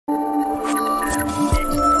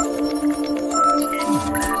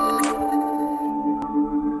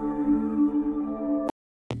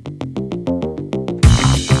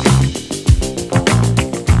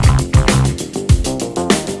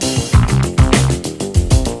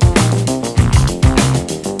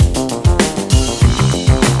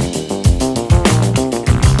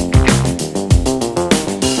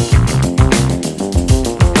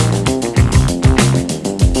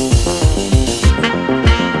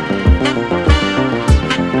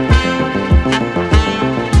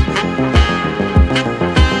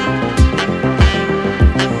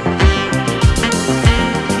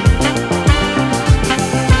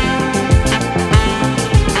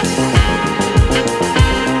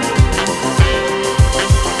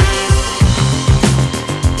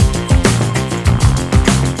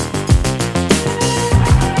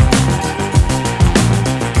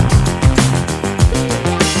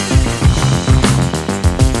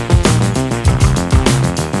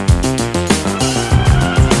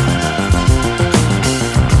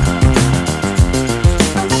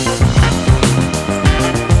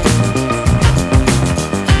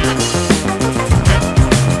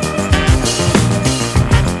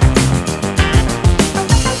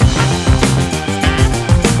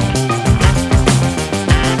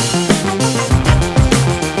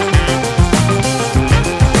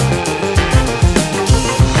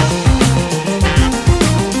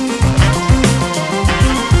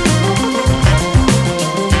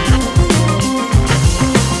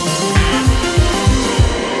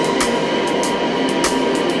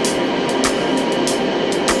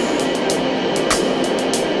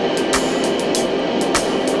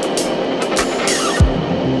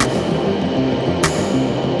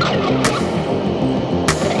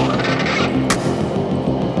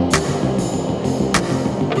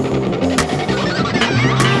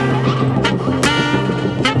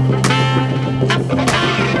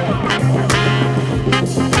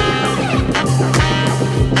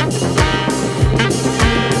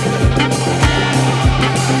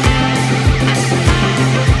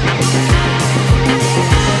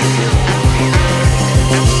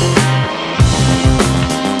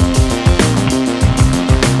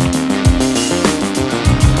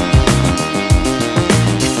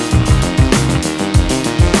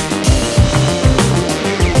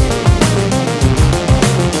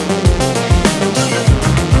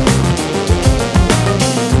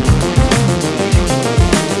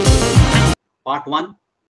part 1.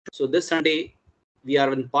 So this Sunday, we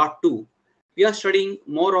are in part 2. We are studying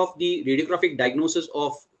more of the radiographic diagnosis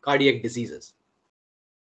of cardiac diseases.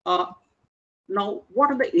 Now,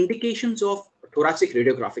 what are the indications of thoracic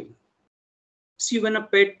radiography? See, when a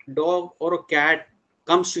pet, dog, or a cat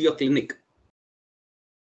comes to your clinic,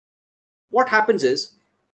 what happens is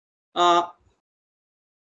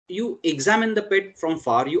you examine the pet from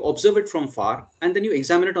far, you observe it from far, and then you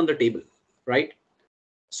examine it on the table, right?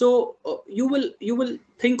 So you will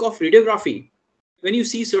think of radiography when you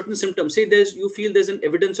see certain symptoms. Say you feel there's an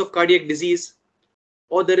evidence of cardiac disease,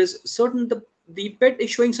 or there is certain the pet is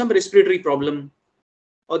showing some respiratory problem,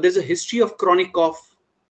 or there's a history of chronic cough.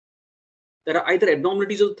 There are either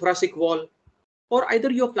abnormalities of the thoracic wall, or either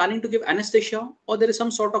you're planning to give anesthesia, or there is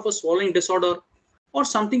some sort of a swallowing disorder, or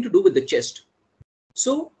something to do with the chest.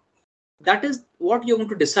 So that is what you're going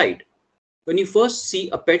to decide when you first see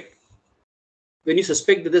a pet, when you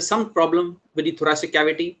suspect that there's some problem with the thoracic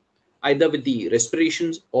cavity, either with the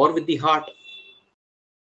respirations or with the heart.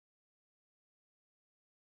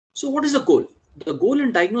 So what is the goal? The goal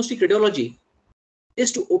in diagnostic radiology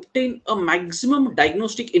is to obtain a maximum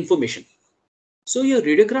diagnostic information. So your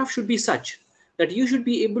radiograph should be such that you should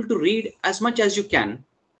be able to read as much as you can,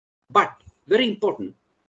 but very important,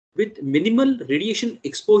 with minimal radiation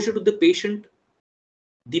exposure to the patient,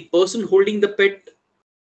 the person holding the pet,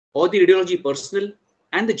 or the radiology personnel,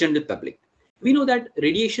 and the general public. We know that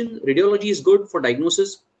radiology is good for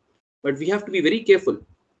diagnosis, but we have to be very careful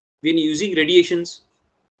when using radiations,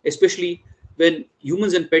 especially when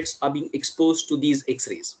humans and pets are being exposed to these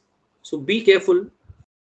X-rays. So be careful.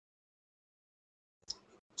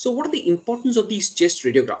 So what are the importance of these chest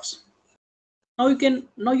radiographs?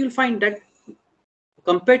 Now you'll find that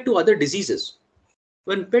compared to other diseases,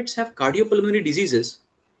 when pets have cardiopulmonary diseases,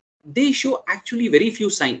 they show actually very few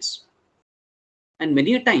signs. And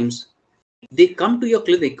many a times, they come to your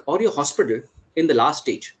clinic or your hospital in the last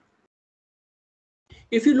stage.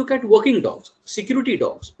 If you look at working dogs, security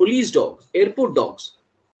dogs, police dogs, airport dogs,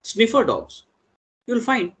 sniffer dogs, you'll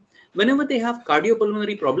find whenever they have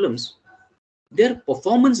cardiopulmonary problems, their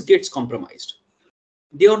performance gets compromised.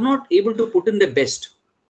 They are not able to put in their best.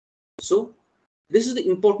 So this is the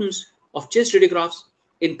importance of chest radiographs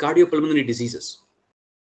in cardiopulmonary diseases.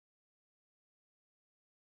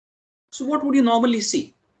 So what would you normally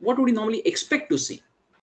see? What would you normally expect to see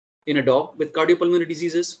in a dog with cardiopulmonary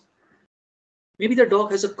diseases? Maybe the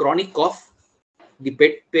dog has a chronic cough. The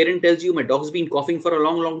parent tells you, my dog's been coughing for a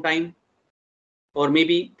long time. Or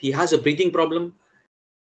maybe he has a breathing problem.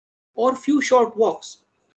 Or few short walks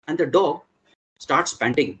and the dog starts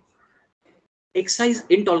panting. Exercise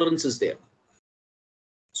intolerance is there.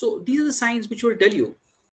 So these are the signs which will tell you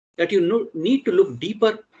that you need to look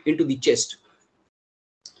deeper into the chest.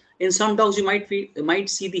 In some dogs, you might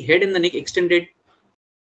see the head and the neck extended,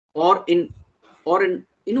 or in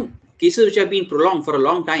cases which have been prolonged for a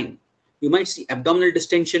long time, you might see abdominal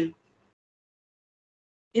distension.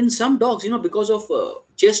 In some dogs, because of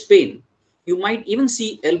chest pain, you might even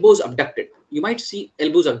see elbows abducted. You might see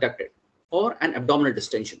elbows abducted or an abdominal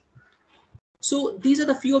distension. So these are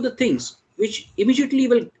the few of the things which immediately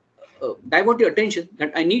will divert your attention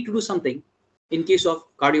that I need to do something in case of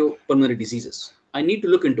cardiopulmonary diseases. I need to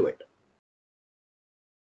look into it.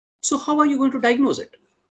 So how are you going to diagnose it?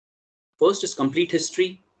 First is complete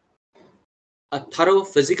history, a thorough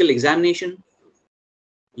physical examination.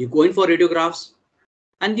 You go in for radiographs,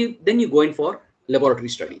 and then you go in for laboratory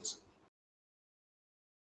studies.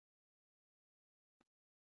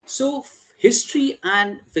 So history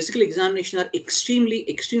and physical examination are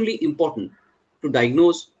extremely important to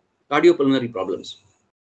diagnose cardiopulmonary problems.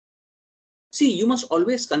 See, you must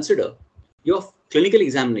always consider your clinical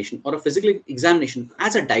examination or a physical examination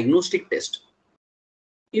as a diagnostic test.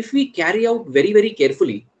 If we carry out very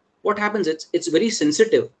carefully, what happens is it's very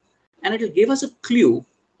sensitive and it will give us a clue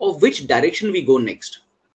of which direction we go next.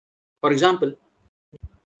 For example,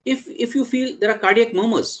 if you feel there are cardiac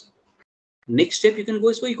murmurs, next step you can go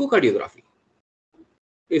is for echocardiography.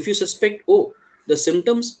 If you suspect, the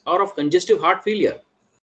symptoms are of congestive heart failure,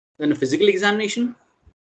 then a physical examination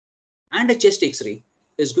and a chest X-ray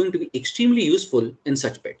is going to be extremely useful in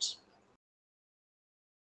such pets.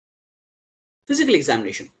 Physical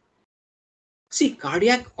examination. See,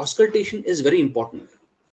 cardiac auscultation is very important.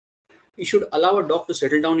 You should allow a dog to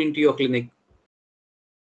settle down into your clinic.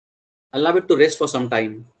 Allow it to rest for some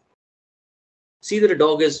time. See that the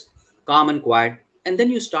dog is calm and quiet, and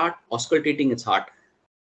then you start auscultating its heart.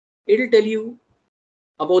 It will tell you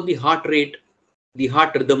about the heart rate, the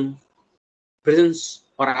heart rhythm, presence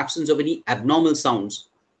or absence of any abnormal sounds.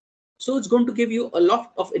 So it's going to give you a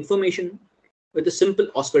lot of information with a simple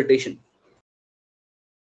auscultation.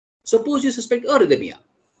 Suppose you suspect arrhythmia,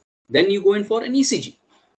 then you go in for an ECG.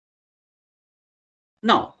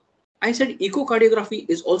 Now, I said echocardiography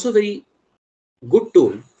is also a very good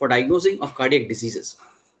tool for diagnosing of cardiac diseases,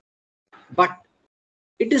 but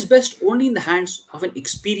it is best only in the hands of an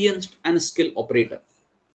experienced and skilled operator.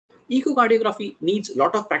 Echocardiography needs a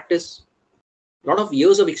lot of practice, a lot of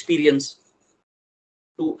years of experience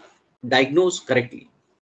to diagnose correctly.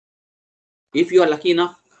 If you are lucky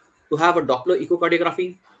enough to have a Doppler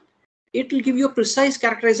echocardiography, it will give you a precise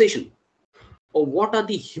characterization of what are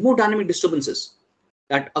the hemodynamic disturbances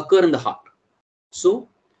that occur in the heart. So,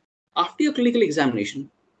 after your clinical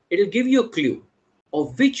examination, it will give you a clue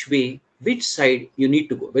of which way, which side you need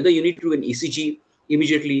to go, whether you need to do an ECG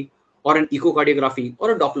immediately or an echocardiography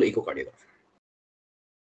or a Doppler echocardiography.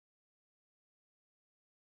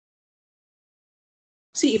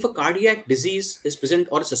 See, if a cardiac disease is present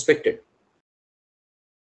or suspected,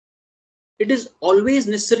 it is always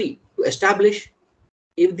necessary to establish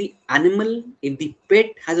if the animal, if the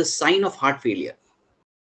pet has a sign of heart failure,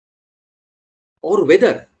 or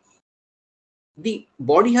whether the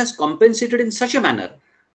body has compensated in such a manner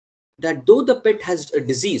that though the pet has a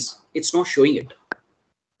disease, it's not showing it.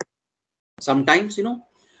 Sometimes,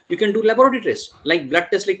 you can do laboratory tests like blood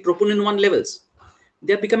tests like troponin 1 levels.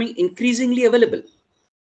 They are becoming increasingly available.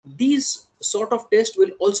 These sort of tests will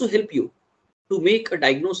also help you to make a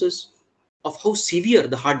diagnosis of how severe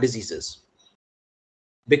the heart disease is.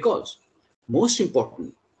 Because most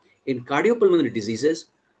important, in cardiopulmonary diseases,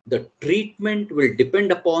 the treatment will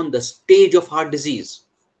depend upon the stage of heart disease.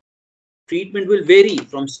 Treatment will vary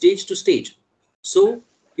from stage to stage. So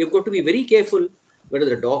you've got to be very careful whether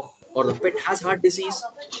the dog or the pet has heart disease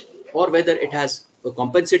or whether it has a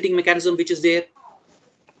compensating mechanism which is there.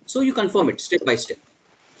 So you confirm it step by step.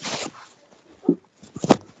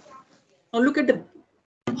 Now look at the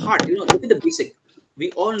heart, look at the basic.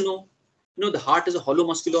 We all know, the heart is a hollow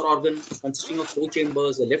muscular organ consisting of 4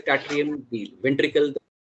 chambers, the left atrium, the ventricle,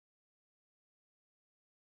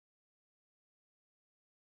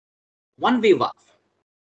 one-way valve.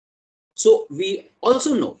 So we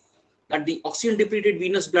also know that the oxygen depleted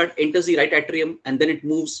venous blood enters the right atrium and then it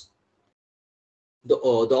moves. The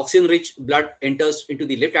oxygen rich blood enters into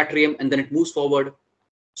the left atrium and then it moves forward.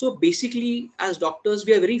 So basically, as doctors,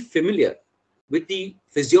 we are very familiar with the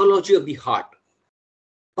physiology of the heart.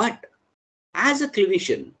 But as a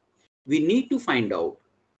clinician, we need to find out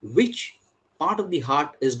which part of the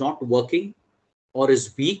heart is not working or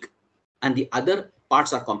is weak and the other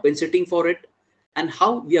parts are compensating for it, and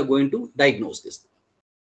how we are going to diagnose this.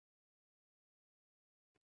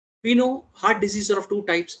 We know heart diseases are of 2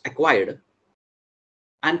 types, acquired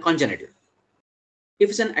and congenital. If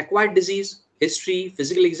it's an acquired disease, history,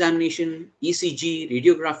 physical examination, ECG,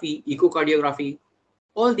 radiography, echocardiography,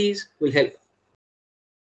 all these will help.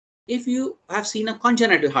 If you have seen a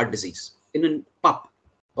congenital heart disease in a pup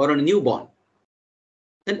or a newborn,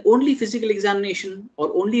 then only physical examination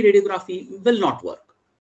or only radiography will not work.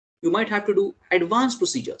 You might have to do advanced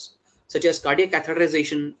procedures such as cardiac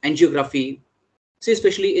catheterization, angiography, say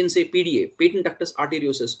especially in PDA, patent ductus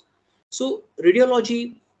arteriosus. So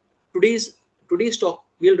radiology, today's talk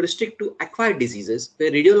will restrict to acquired diseases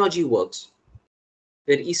where radiology works,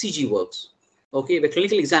 where ECG works, okay, where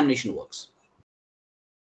clinical examination works.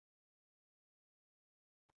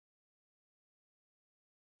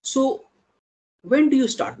 So when do you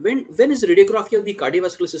start? When is radiography of the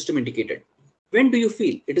cardiovascular system indicated? When do you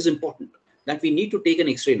feel it is important that we need to take an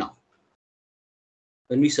X-ray now?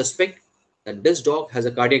 When we suspect that this dog has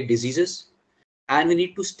a cardiac diseases and we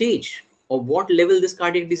need to stage of what level this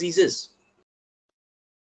cardiac disease is.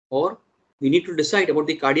 Or we need to decide about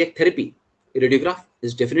the cardiac therapy. A radiograph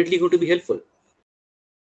is definitely going to be helpful.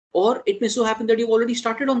 Or it may so happen that you've already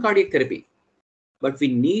started on cardiac therapy, but we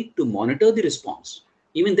need to monitor the response.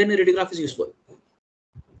 Even then a radiograph is useful.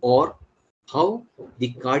 Or how the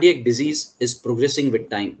cardiac disease is progressing with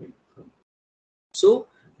time. So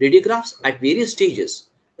radiographs at various stages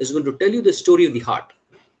is going to tell you the story of the heart.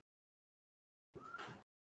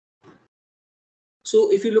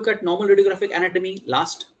 So if you look at normal radiographic anatomy,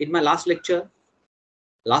 in my last lecture,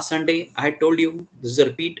 last Sunday, I had told you, this is a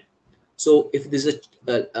repeat. So if this is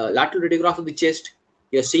a lateral radiograph of the chest,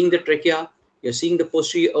 you're seeing the trachea, you're seeing the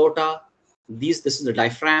posterior aorta, this is the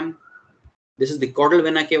diaphragm, this is the caudal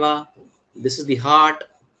vena cava, this is the heart,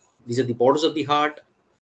 these are the borders of the heart,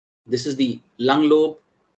 this is the lung lobe,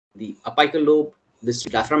 the apical lobe, this is the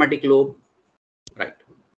diaphragmatic lobe, right?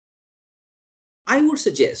 I would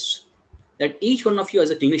suggest that each one of you as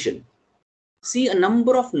a clinician see a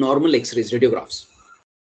number of normal X-rays, radiographs.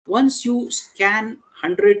 Once you scan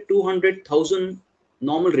 100, 200, 1000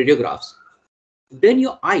 normal radiographs, then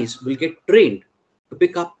your eyes will get trained to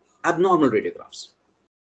pick up abnormal radiographs,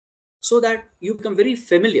 so that you become very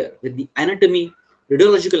familiar with the anatomy,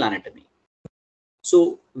 radiological anatomy.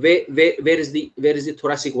 So where is the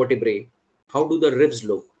thoracic vertebrae? How do the ribs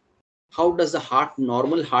look? How does the heart,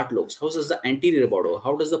 normal heart looks? How does the anterior border?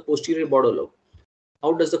 How does the posterior border look?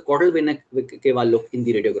 How does the caudal vena cava look in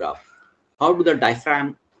the radiograph? How do the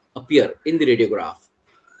diaphragm appear in the radiograph?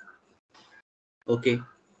 Okay.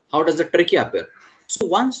 How does the trachea appear? So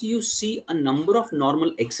once you see a number of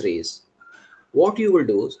normal X-rays, what you will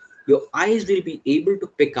do is your eyes will be able to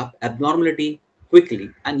pick up abnormality quickly,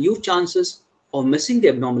 and your chances of missing the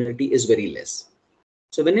abnormality is very less.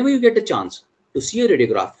 So whenever you get a chance to see a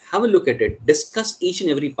radiograph, have a look at it, discuss each and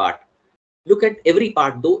every part, look at every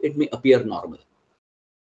part, though it may appear normal.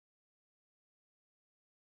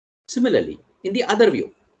 Similarly, in the other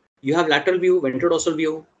view, you have lateral view, ventrodorsal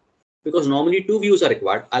view, because normally two views are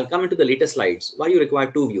required. I'll come into the later slides. Why you require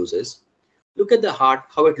two views is, look at the heart,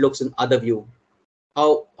 how it looks in other view,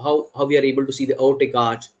 how we are able to see the aortic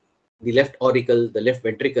arch, the left auricle, the left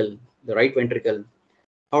ventricle, the right ventricle.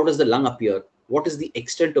 How does the lung appear? What is the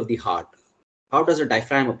extent of the heart? How does the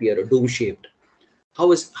diaphragm appear, dome shaped? How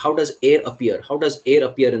does air appear? How does air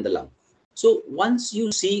appear in the lung? So once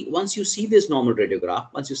you see this normal radiograph,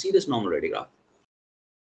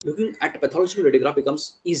 looking at a pathological radiograph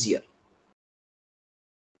becomes easier.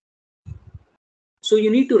 So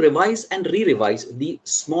you need to revise and re-revise the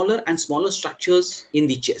smaller and smaller structures in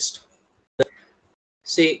the chest.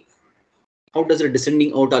 Say, how does a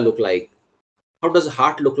descending aorta look like? How does the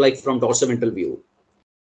heart look like from dorsoventral view?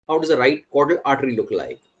 How does the right caudal artery look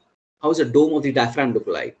like? How does the dome of the diaphragm look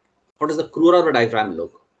like? How does the crura of the diaphragm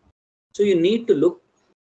look? So you need to look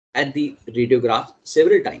at the radiograph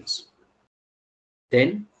several times.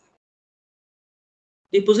 Then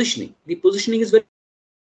the positioning. The positioning is very,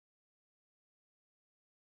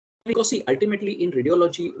 because see, ultimately in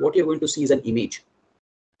radiology, what you're going to see is an image.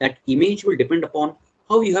 That image will depend upon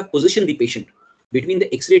how you have positioned the patient between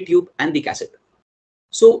the X-ray tube and the cassette.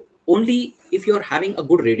 So only if you're having a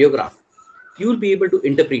good radiograph, you will be able to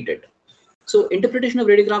interpret it. So interpretation of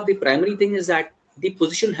radiograph, the primary thing is that the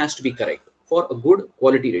position has to be correct for a good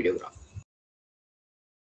quality radiograph.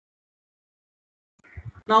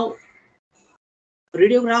 Now,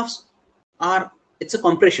 radiographs it's a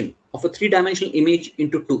compression of a three-dimensional image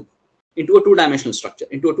into a two-dimensional structure,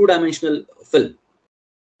 into a two-dimensional film.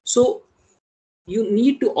 So you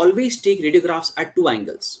need to always take radiographs at two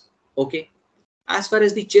angles. Okay. As far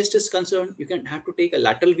as the chest is concerned, you can have to take a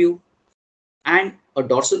lateral view and a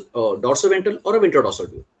dorsoventral or a ventrodorsal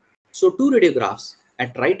view. So two radiographs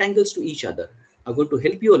at right angles to each other are going to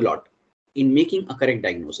help you a lot in making a correct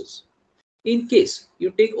diagnosis. In case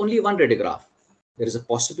you take only one radiograph, there is a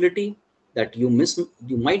possibility that you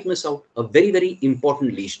might miss out a very, very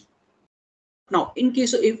important lesion. Now, in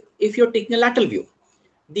case of if you're taking a lateral view,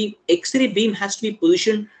 the X-ray beam has to be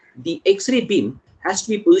positioned. The X-ray beam has to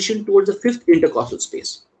be positioned towards the fifth intercostal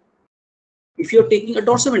space. If you're taking a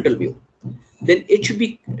dorsoventral view, then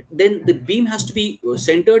the beam has to be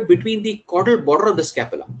centered between the caudal border of the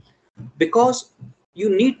scapula, because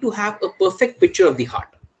you need to have a perfect picture of the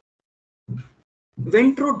heart.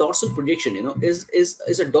 Ventrodorsal projection,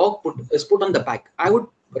 is a dog put on the back. I would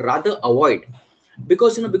rather avoid,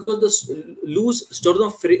 because the loose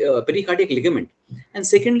sternopericardiac ligament, and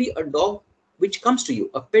secondly, a dog which comes to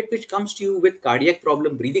you, a pet which comes to you with cardiac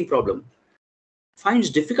problem, breathing problem,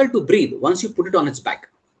 finds difficult to breathe once you put it on its back.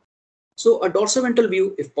 So a dorsoventral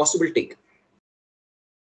view, if possible, take.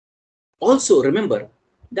 Also remember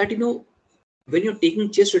that when you're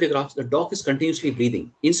taking chest radiographs, the dog is continuously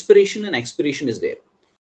breathing. Inspiration and expiration is there.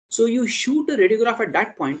 So you shoot a radiograph at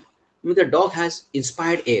that point when the dog has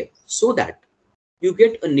inspired air, so that you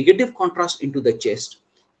get a negative contrast into the chest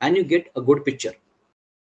and you get a good picture.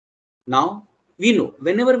 Now, we know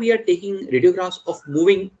whenever we are taking radiographs of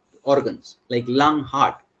moving organs like lung,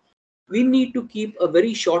 heart, we need to keep a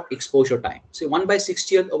very short exposure time, say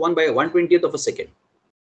 1/60th or 1/120th of a second.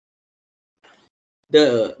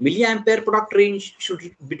 The milliampere product range should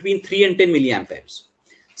be between 3 and 10 milliamperes.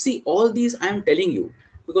 See, all these I am telling you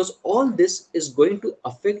because all this is going to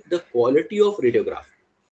affect the quality of radiograph.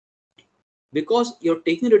 Because you're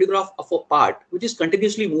taking a radiograph of a part which is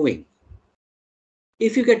continuously moving.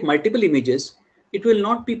 If you get multiple images, it will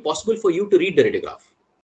not be possible for you to read the radiograph.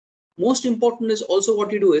 Most important is also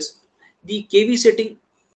what you do is the KV setting,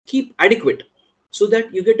 keep adequate so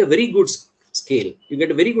that you get a very good scale, you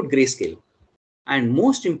get a very good grayscale. And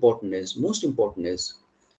most important is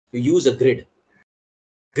you use a grid.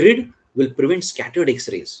 Grid will prevent scattered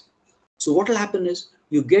X-rays. So what will happen is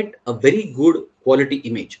you get a very good quality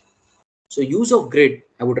image. So use of grid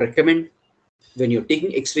I would recommend when you're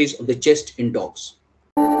taking x-rays of the chest in dogs.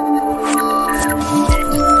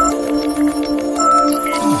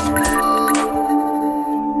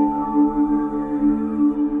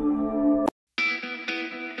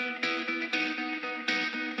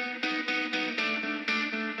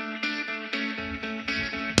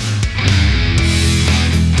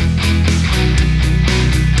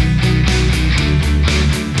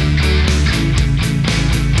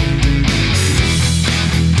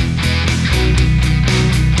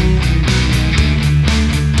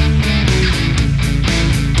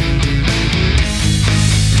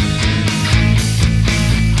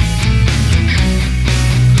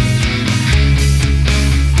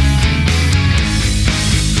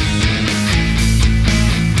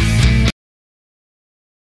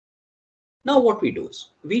 Now what we do is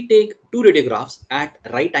we take two radiographs at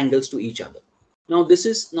right angles to each other. Now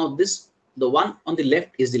the one on the left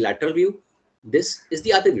is the lateral view. This is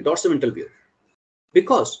the other view, dorsal-ventral view.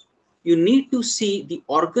 Because you need to see the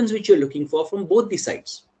organs which you're looking for from both the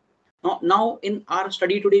sides. Now in our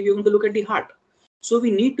study today, we're going to look at the heart. So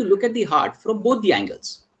we need to look at the heart from both the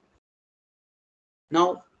angles.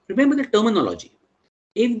 Now remember the terminology.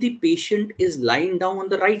 If the patient is lying down on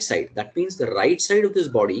the right side, that means the right side of this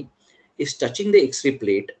body is touching the X-ray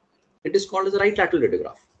plate, it is called as a right lateral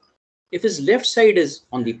radiograph. If his left side is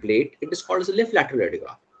on the plate, it is called as a left lateral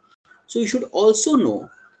radiograph. So you should also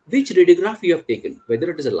know which radiograph you have taken,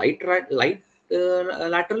 whether it is a lateral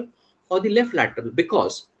or the left lateral,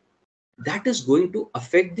 because that is going to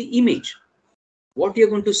affect the image. What you're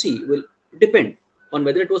going to see will depend on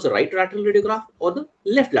whether it was a right lateral radiograph or the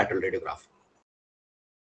left lateral radiograph.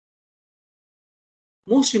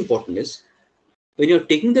 Most important is, when you're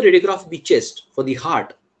taking the radiograph of the chest for the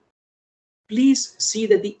heart, please see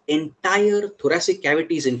that the entire thoracic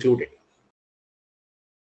cavity is included.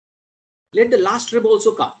 Let the last rib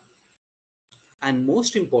also come. And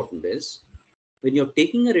most important is, when you're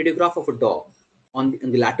taking a radiograph of a dog on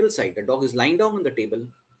the lateral side, the dog is lying down on the table,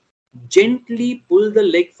 gently pull the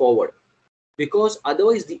leg forward, because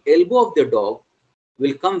otherwise the elbow of the dog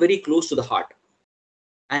will come very close to the heart,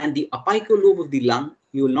 and the apical lobe of the lung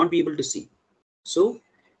you will not be able to see. So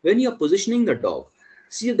when you are positioning the dog,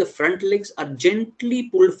 see that the front legs are gently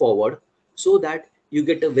pulled forward so that you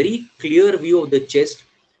get a very clear view of the chest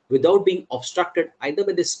without being obstructed either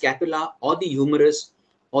by the scapula or the humerus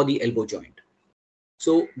or the elbow joint.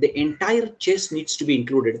 So the entire chest needs to be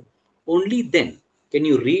included. Only then can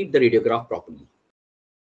you read the radiograph properly.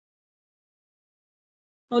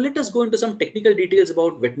 Now let us go into some technical details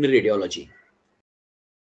about veterinary radiology.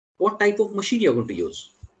 What type of machine you are going to use?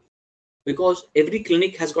 Because every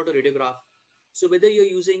clinic has got a radiograph. So whether you're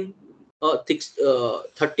using a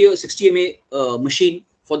 30 or 60 mA machine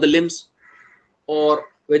for the limbs, or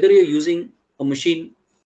whether you're using a machine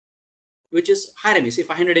which is higher MA, say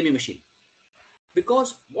 500 mA machine.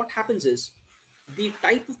 Because what happens is, the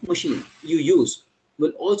type of machine you use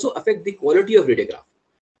will also affect the quality of radiograph.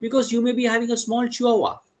 Because you may be having a small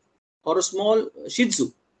Chihuahua or a small Shih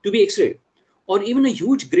Tzu to be X-rayed, or even a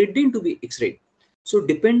huge Great Dane to be X-rayed. So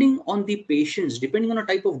depending on the patients, depending on the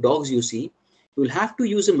type of dogs you see, you will have to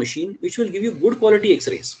use a machine which will give you good quality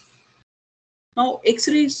X-rays. Now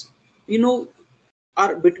X-rays,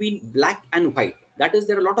 are between black and white. That is,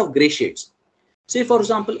 there are a lot of gray shades. Say for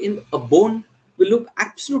example, in a bone will look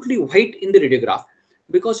absolutely white in the radiograph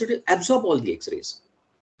because it will absorb all the X-rays,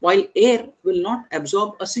 while air will not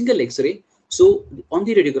absorb a single X-ray. So on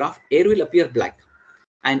the radiograph, air will appear black,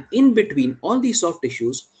 and in between all these soft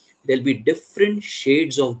tissues, there'll be different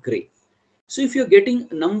shades of gray. So if you're getting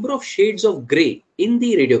a number of shades of gray in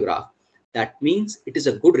the radiograph, that means it is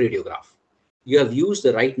a good radiograph. You have used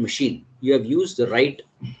the right machine. You have used the right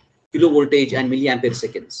kilovoltage and milliampere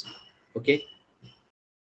seconds. Okay.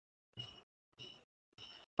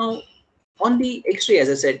 Now, on the X-ray,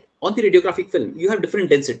 as I said, on the radiographic film, you have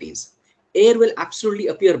different densities. Air will absolutely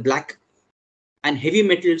appear black, and heavy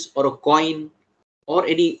metals or a coin or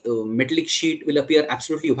any metallic sheet will appear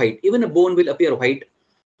absolutely white. Even a bone will appear white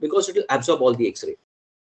because it will absorb all the X-ray.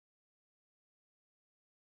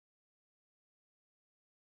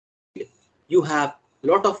 You have a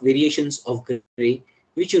lot of variations of gray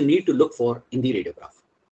which you need to look for in the radiograph.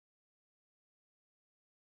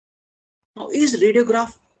 Now, is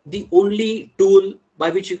radiograph the only tool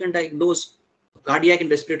by which you can diagnose cardiac and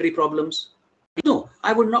respiratory problems? No,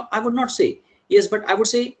 I would not say yes, but I would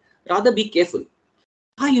say rather be careful.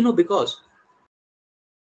 Because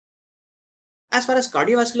as far as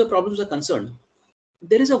cardiovascular problems are concerned,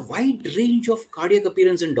 there is a wide range of cardiac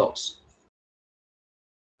appearance in dogs.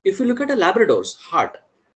 If you look at a Labrador's heart,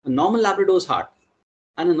 a normal Labrador's heart,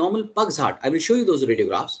 and a normal pug's heart, I will show you those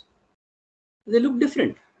radiographs, they look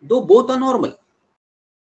different, though both are normal.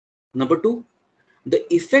 Number two,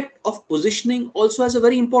 the effect of positioning also has a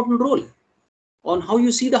very important role on how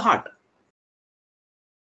you see the heart,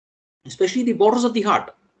 especially the borders of the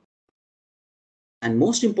heart. And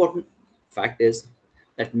most important fact is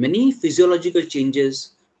that many physiological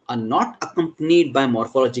changes are not accompanied by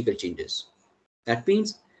morphological changes. That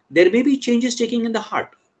means there may be changes taking in the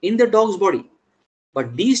heart, in the dog's body,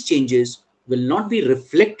 but these changes will not be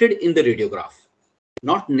reflected in the radiograph,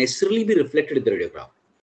 not necessarily be reflected in the radiograph.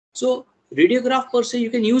 So radiograph per se, you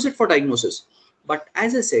can use it for diagnosis, but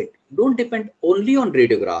as I said, don't depend only on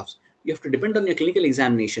radiographs. You have to depend on your clinical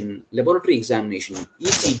examination, laboratory examination,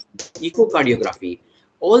 ECG, echocardiography,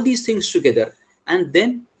 all these things together, and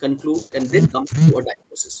then conclude and then come to a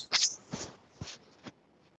diagnosis.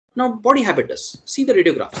 Now, body habitus. See the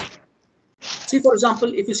radiographs. See, for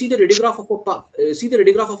example, if you see the radiograph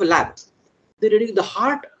of a lab, the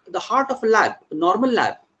heart of a lab, a normal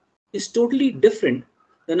lab, is totally different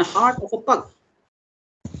than a heart of a pug.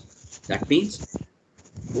 That means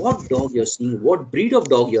what dog you're seeing, what breed of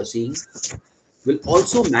dog you're seeing will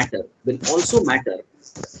also matter when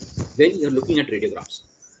you're looking at radiographs.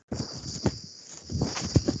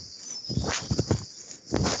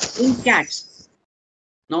 In cats,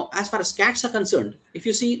 now as far as cats are concerned, if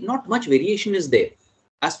you see, not much variation is there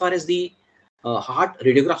as far as the heart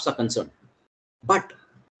radiographs are concerned. But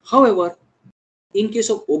however, in case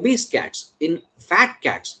of obese cats, in fat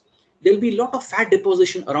cats, there will be a lot of fat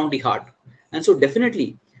deposition around the heart, and so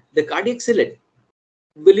definitely the cardiac silhouette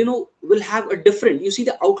will have a different. You see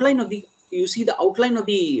the outline of the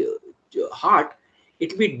heart.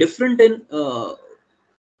 It will be different in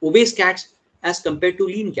obese cats as compared to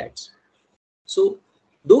lean cats. So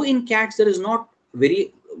though in cats there is not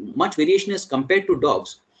very much variation as compared to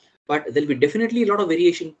dogs, but there will be definitely a lot of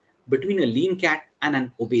variation between a lean cat and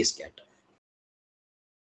an obese cat.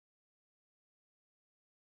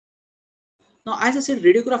 Now, as I said,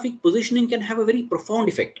 radiographic positioning can have a very profound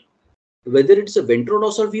effect, whether it's a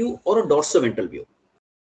ventrodorsal view or a dorsoventral view.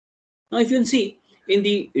 Now, if you can see in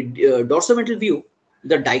the dorsoventral view,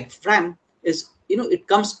 the diaphragm is, it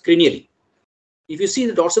comes cranially. If you see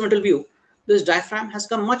the dorsoventral view, this diaphragm has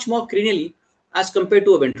come much more cranially as compared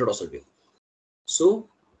to a ventrodorsal view. So,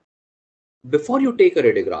 before you take a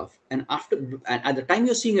radiograph and at the time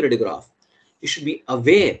you're seeing a radiograph, you should be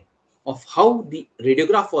aware of how the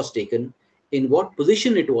radiograph was taken, in what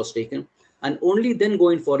position it was taken, and only then go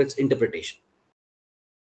in for its interpretation.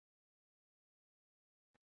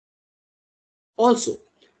 Also,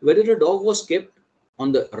 whether the dog was kept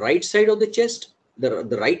on the right side of the chest, the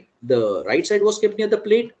right side was kept near the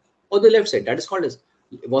plate, or the left side, that is called as,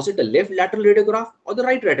 was it a left lateral radiograph or the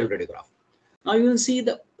right lateral radiograph? Now you will see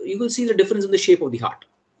the difference in the shape of the heart.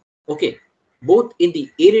 Okay, both in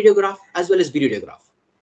the A radiograph as well as B radiograph.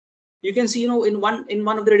 You can see, in one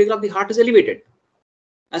of the radiograph, the heart is elevated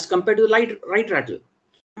as compared to the right lateral.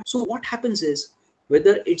 So what happens is,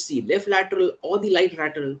 whether it's the left lateral or the right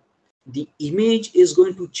lateral, the image is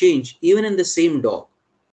going to change even in the same dog.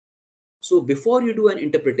 So before you do an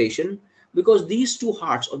interpretation, because these two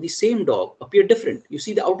hearts of the same dog appear different, you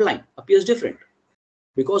see the outline appears different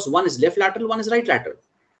because one is left lateral, one is right lateral.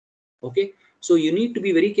 Okay, so you need to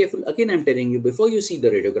be very careful. Again, I'm telling you, before you see the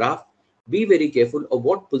radiograph, be very careful of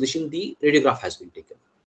what position the radiograph has been taken.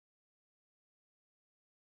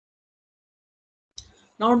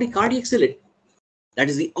 Now, the cardiac silhouette, that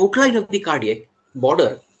is the outline of the cardiac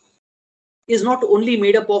border, is not only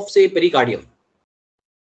made up of, say, pericardium.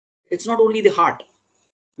 It's not only the heart.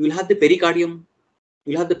 You will have the pericardium,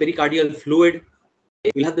 you will have the pericardial fluid,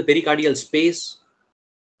 you will have the pericardial space,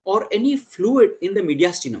 or any fluid in the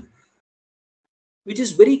mediastinum, which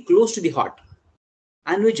is very close to the heart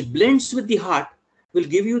and which blends with the heart, will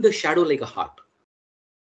give you the shadow like a heart.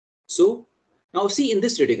 So now see in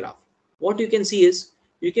this radiograph, what you can see is,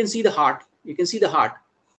 you can see the heart,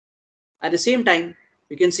 at the same time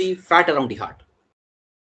you can see fat around the heart.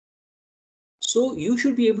 So you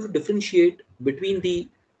should be able to differentiate between the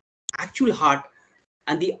actual heart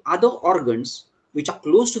and the other organs which are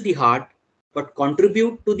close to the heart but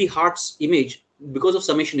contribute to the heart's image because of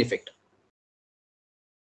summation effect.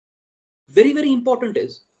 Very, very important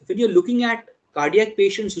is, when you're looking at cardiac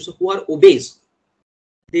patients who are obese,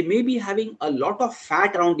 they may be having a lot of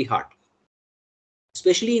fat around the heart,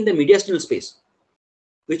 especially in the mediastinal space,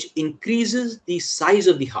 which increases the size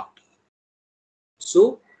of the heart.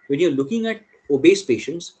 So when you're looking at obese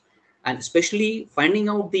patients, and especially finding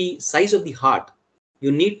out the size of the heart,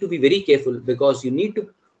 you need to be very careful, because you need to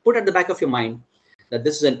put at the back of your mind that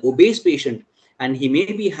this is an obese patient, and he may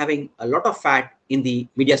be having a lot of fat in the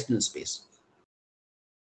mediastinal space.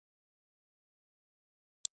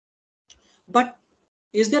 But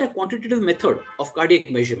is there a quantitative method of cardiac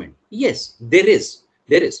measurement? Yes, there is,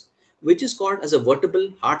 which is called as a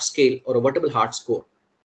vertebral heart scale or a vertebral heart score.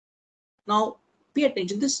 Now, pay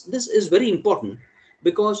attention. This is very important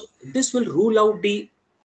because this will rule out the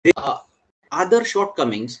other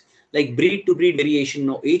shortcomings like breed to breed variation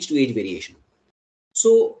or age to age variation.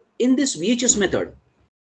 So in this VHS method,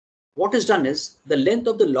 what is done is the length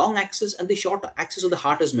of the long axis and the short axis of the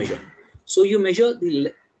heart is measured. So you measure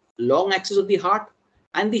the long axis of the heart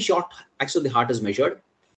and the short axis of the heart is measured.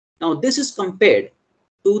 Now this is compared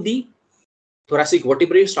to the thoracic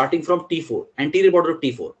vertebrae starting from T4, anterior border of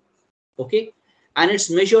T4. Okay. And it's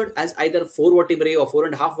measured as either 4 vertebrae or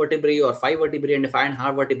 4.5 vertebrae or 5 vertebrae and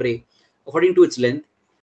 5.5 vertebrae according to its length.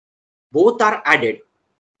 Both are added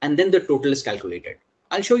and then the total is calculated.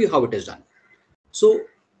 I'll show you how it is done. So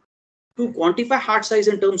to quantify heart size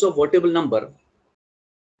in terms of vertebral number,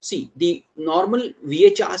 see the normal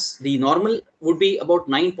VHS, the normal would be about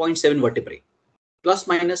 9.7 vertebrae plus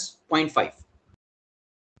minus 0.5.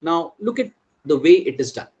 Now look at the way it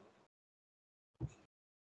is done.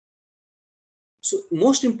 So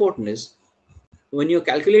most important is when you're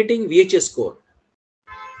calculating VHS score,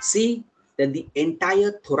 see that the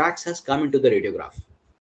entire thorax has come into the radiograph.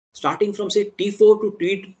 Starting from say T4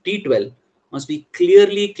 to T12 must be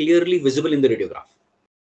clearly visible in the radiograph.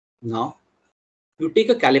 Now you take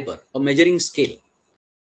a caliper or measuring scale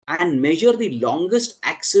and measure the longest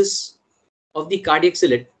axis of the cardiac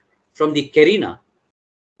cillet from the carina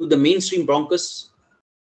to the mainstream bronchus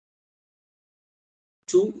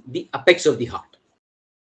to the apex of the heart.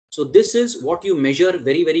 So this is what you measure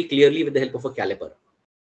very clearly with the help of a caliper.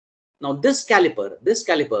 Now this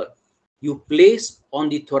caliper you place on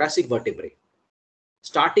the thoracic vertebrae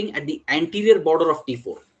starting at the anterior border of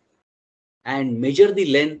T4 and measure the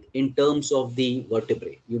length in terms of the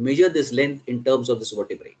vertebrae. You measure this length in terms of this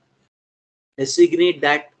vertebrae. Designate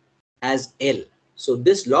that as L. So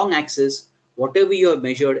this long axis, whatever you have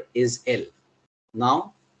measured is L.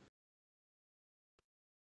 Now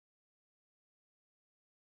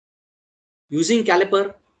using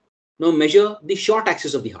caliper, now measure the short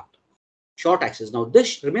axis of the heart. Short axis. Now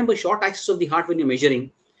this, remember, short axis of the heart, when you're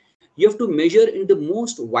measuring, you have to measure in the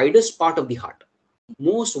most widest part of the heart.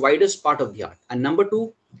 Most widest part of the heart. And number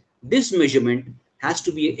two, this measurement has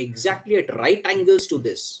to be exactly at right angles to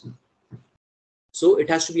this. So it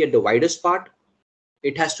has to be at the widest part.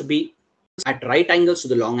 It has to be at right angles to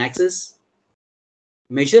the long axis.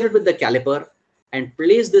 Measure it with the caliper and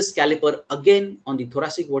place this caliper again on the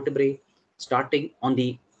thoracic vertebrae starting on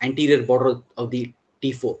the anterior border of the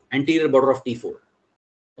T4, anterior border of T4.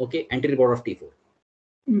 Okay, anterior border of T4.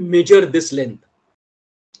 Measure this length.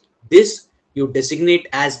 This you designate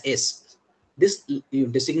as S. This you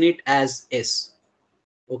designate as S.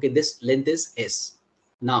 Okay, this length is S.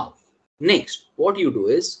 Now, next, what you do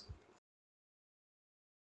is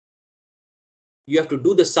you have to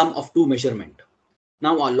do the sum of two measurement.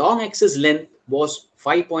 Now, our long axis length was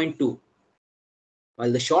 5.2,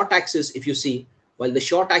 while the short axis, if you see,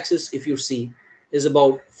 is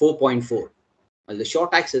about 4.4, while the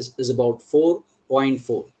short axis is about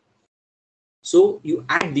 4.4. So you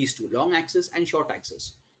add these two, long axis and short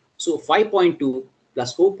axis. So 5.2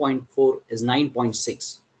 plus 4.4 is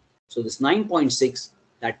 9.6. So this 9.6,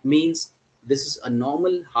 that means this is a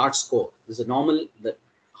normal heart score. This is a normal, the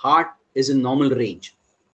heart is in normal range.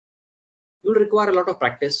 You'll require a lot of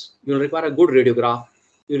practice. You'll require a good radiograph.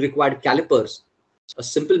 You'll require calipers, a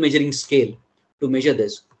simple measuring scale to measure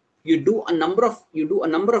this. You do a number of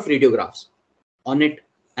radiographs on it,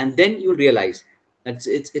 and then you'll realize that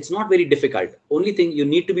it's not very difficult. Only thing, you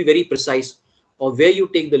need to be very precise of where you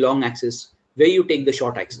take the long axis, where you take the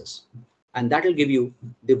short axis, and that will give you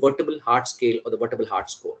the vertebral heart scale or the vertebral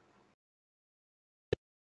heart score.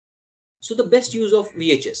 So the best use of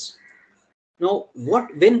VHS. Now,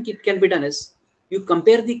 when it can be done is you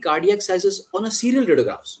compare the cardiac sizes on a serial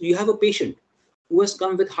radiographs. You have a patient who has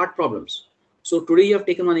come with heart problems. So today you have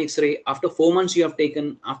taken one X-ray. After 4 months you have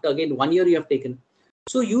taken. After again 1 year you have taken.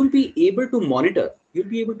 So you'll be able to monitor. You'll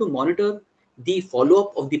be able to monitor the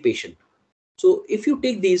follow-up of the patient. So if you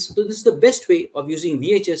take these, so this is the best way of using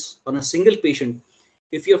VHS on a single patient.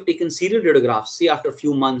 If you have taken serial radiographs, say after a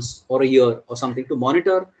few months or a year or something, to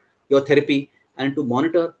monitor your therapy and to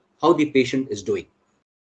monitor how the patient is doing.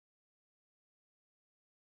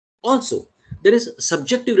 Also, there is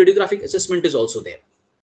subjective radiographic assessment is also there.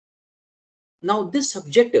 Now this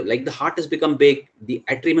subjective, like the heart has become big, the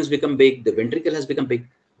atrium has become big, the ventricle has become big.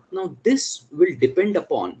 Now this will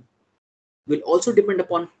also depend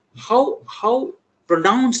upon how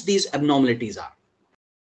pronounced these abnormalities are.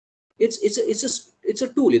 It's a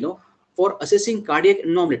tool, for assessing cardiac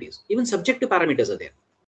abnormalities. Even subjective parameters are there,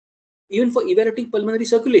 even for evaluating pulmonary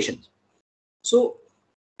circulation. So,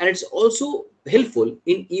 and it's also helpful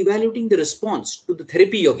in evaluating the response to the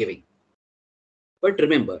therapy you're giving. But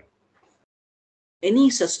remember, any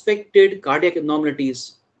suspected cardiac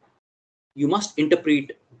abnormalities you must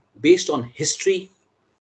interpret based on history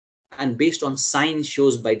and based on signs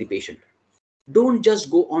shown by the patient. Don't just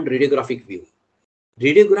go on radiographic view.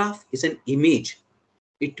 Radiograph is an image.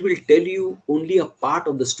 It will tell you only a part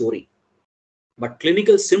of the story. But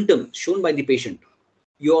clinical symptoms shown by the patient,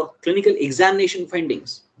 your clinical examination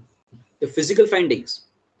findings, the physical findings,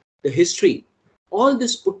 the history, all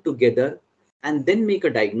this put together and then make a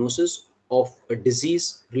diagnosis of a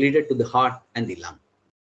disease related to the heart and the lung.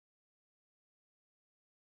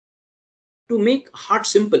 To make heart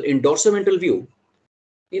simple in dorsoventral view,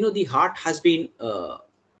 the heart has been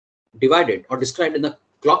divided or described in the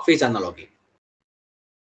clock phase analogy.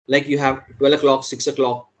 Like you have 12 o'clock, 6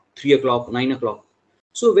 o'clock, 3 o'clock, 9 o'clock.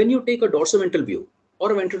 So when you take a dorsoventral view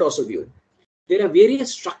or a ventral dorsal view, there are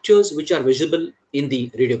various structures which are visible in the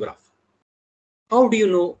radiograph. How do you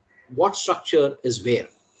know what structure is where?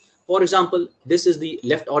 For example, this is the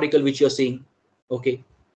left auricle which you're seeing. Okay.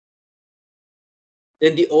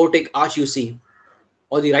 Then the aortic arch you see,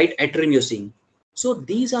 or the right atrium you're seeing. So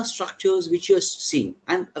these are structures which you're seeing.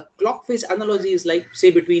 And a clock phase analogy is like, say,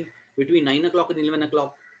 between 9 o'clock and 11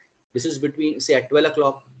 o'clock. This is between, say, at 12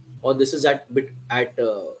 o'clock, or this is at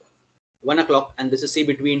 1 o'clock, and this is, say,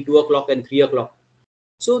 between 2 o'clock and 3 o'clock.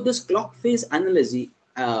 So this clock phase analogy,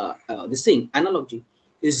 analogy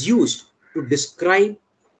is used to describe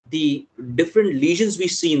the different lesions we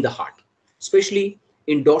see in the heart, especially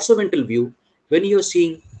in dorsoventral view, when you're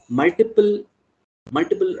seeing multiple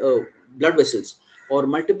blood vessels or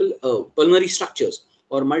multiple pulmonary structures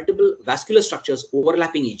or multiple vascular structures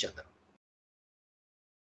overlapping each other.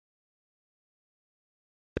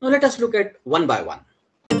 Now let us look at one by one.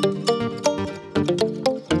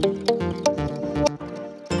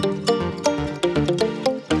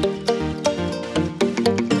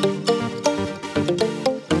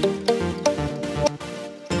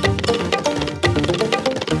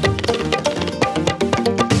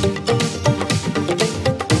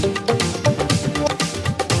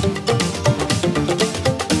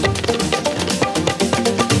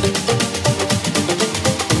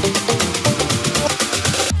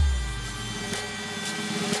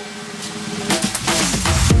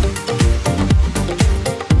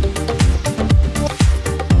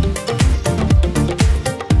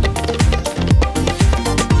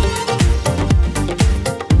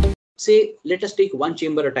 Say, let us take one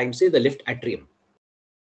chamber at a time, say the left atrium.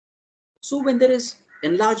 So when there is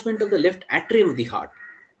enlargement of the left atrium of the heart,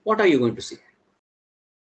 what are you going to see?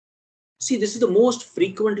 See, this is the most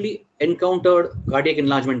frequently encountered cardiac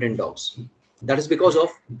enlargement in dogs. That is because of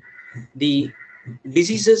the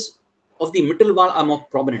diseases of the mitral valve are more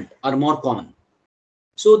prominent, are more common.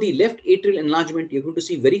 So the left atrial enlargement you're going to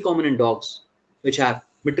see very common in dogs which have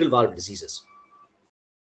mitral valve diseases.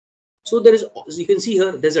 So there is, as you can see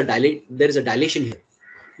here, there is a dilation here.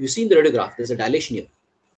 You see in the radiograph, there's a dilation here.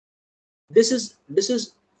 This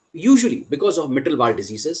is usually because of mitral valve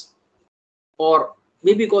diseases, or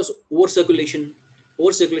maybe because overcirculation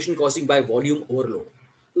causing by volume overload.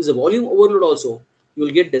 There's a volume overload also, you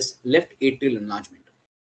will get this left atrial enlargement.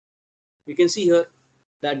 You can see here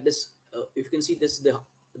that this, if you can see, this is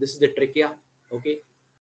the trachea. Okay,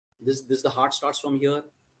 this the heart starts from here.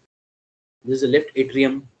 This is the left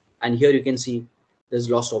atrium. And here you can see there's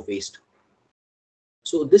loss of waste.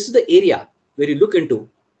 So this is the area where you look into,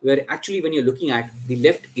 where actually when you're looking at the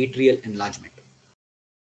left atrial enlargement.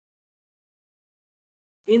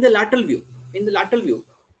 In the lateral view,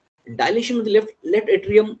 dilation of the left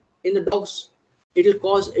atrium in the dogs, it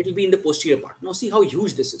will be in the posterior part. Now see how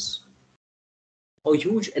huge this is. How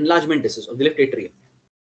huge enlargement this is of the left atrium.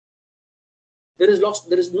 There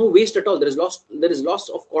is no waste at all. There is loss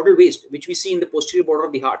of caudal waste, which we see in the posterior border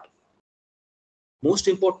of the heart. Most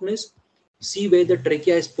important is, see where the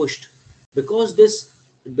trachea is pushed. Because this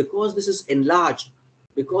is enlarged,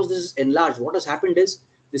 what has happened is,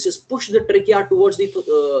 this has pushed the trachea towards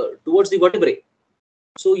the vertebrae.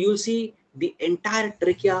 So you'll see the entire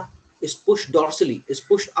trachea is pushed dorsally, is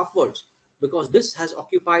pushed upwards, because this has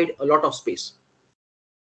occupied a lot of space.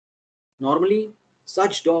 Normally,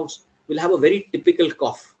 such dogs will have a very typical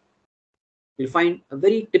cough. You'll find a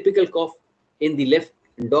very typical cough in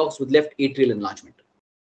dogs with left atrial enlargement.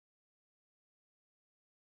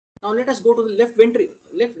 Now let us go to the left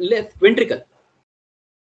ventricle.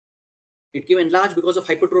 It came enlarged because of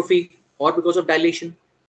hypertrophy or because of dilation.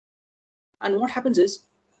 And what happens is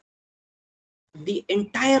the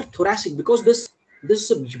entire thoracic, because this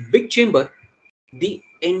is a big chamber, the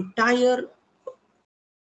entire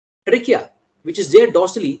trachea, which is there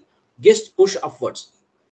dorsally, gets pushed upwards.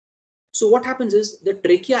 So what happens is the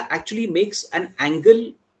trachea actually makes an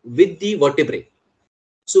angle with the vertebrae.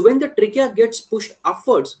 So when the trachea gets pushed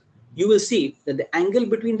upwards, you will see that the angle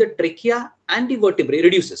between the trachea and the vertebrae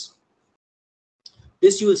reduces.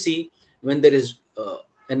 This you will see when there is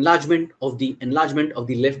enlargement of the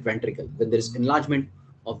left ventricle, when there is enlargement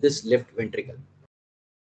of this left ventricle.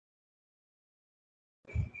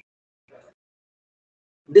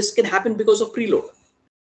 This can happen because of preload,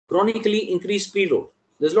 chronically increased preload.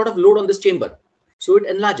 There's a lot of load on this chamber, so it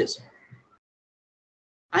enlarges.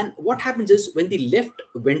 And what happens is when the left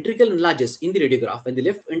ventricle enlarges in the radiograph, when the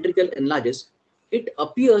left ventricle enlarges, it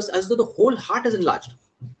appears as though the whole heart is enlarged.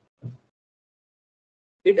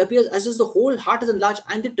 It appears as if the whole heart is enlarged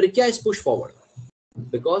and the trachea is pushed forward,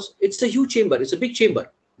 because it's a huge chamber, it's a big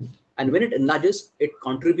chamber. And when it enlarges, it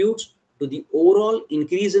contributes to the overall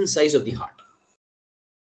increase in size of the heart.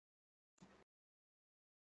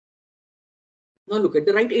 Now look at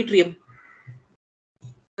the right atrium.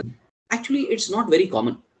 Actually, it's not very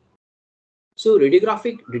common. So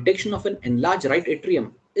radiographic detection of an enlarged right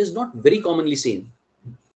atrium is not very commonly seen,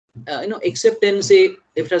 except in, say,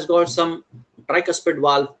 if it has got some tricuspid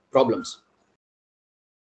valve problems.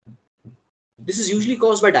 This is usually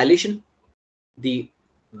caused by dilation. The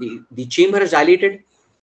chamber is dilated,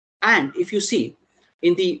 and if you see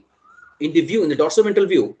in the view, in the dorsoventral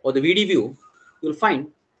view or the VD view, you'll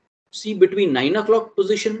see between 9 o'clock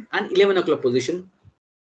position and 11 o'clock position,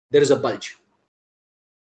 there is a bulge.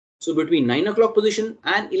 So between 9 o'clock position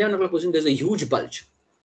and 11 o'clock position, there's a huge bulge.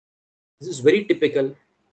 This is very typical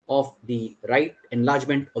of the right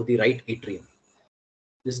enlargement of the right atrium.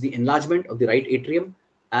 This is the enlargement of the right atrium,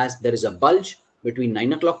 as there is a bulge between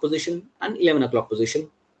 9 o'clock position and 11 o'clock position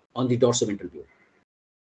on the dorsoventral view.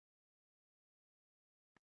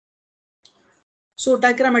 So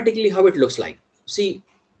diagrammatically, how it looks like. See,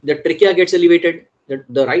 the trachea gets elevated,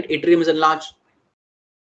 the right atrium is enlarged.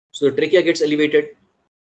 So the trachea gets elevated.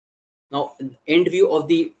 Now, end view of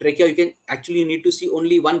the trachea, you can actually need to see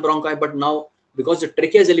only one bronchi, but now because the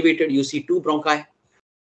trachea is elevated, you see two bronchi.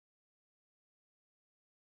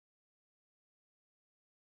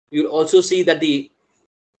 You'll also see that the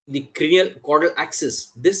cranial caudal axis,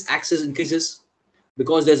 this axis increases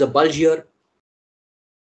because there's a bulge here.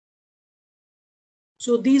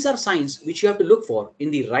 So these are signs which you have to look for in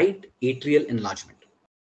the right atrial enlargement.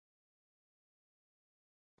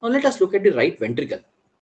 Now let us look at the right ventricle.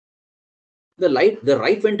 The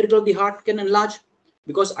right ventricle of the heart can enlarge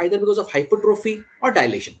either because of hypertrophy or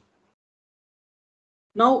dilation.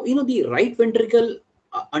 Now, the right ventricle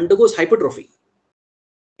undergoes hypertrophy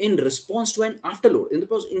in response to an afterload, in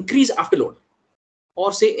the increased afterload,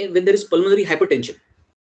 or say when there is pulmonary hypertension.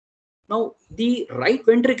 Now, the right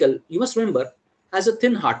ventricle, you must remember, has a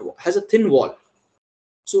thin wall.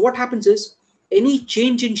 So what happens is any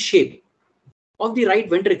change in shape of the right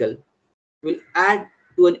ventricle will add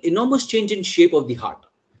to an enormous change in shape of the heart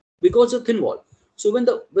because of thin wall. So when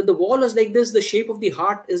the wall is like this, the shape of the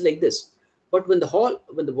heart is like this. But when the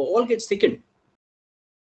wall gets thickened,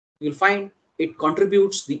 you'll find it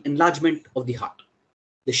contributes the enlargement of the heart,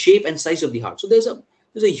 the shape and size of the heart. So there's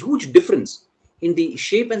a huge difference in the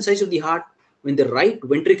shape and size of the heart when the right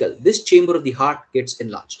ventricle, this chamber of the heart, gets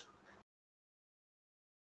enlarged.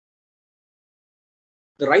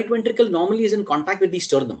 The right ventricle normally is in contact with the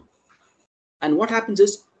sternum. And what happens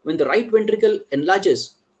is when the right ventricle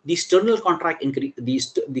enlarges, the sternal contact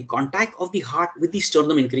the contact of the heart with the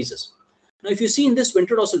sternum increases. Now, if you see in this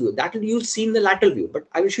ventrodorsal view, you'll see in the lateral view, but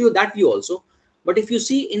I will show you that view also. But if you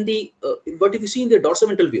see in the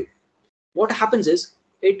dorsoventral view, what happens is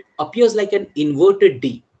it appears like an inverted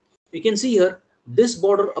D. You can see here, this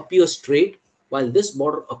border appears straight while this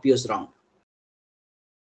border appears round.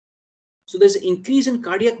 So there's an increase in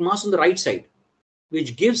cardiac mass on the right side,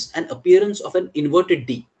 which gives an appearance of an inverted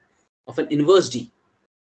D, of an inverse D.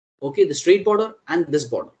 Okay, the straight border and this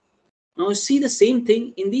border. Now you see the same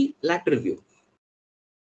thing in the lateral view.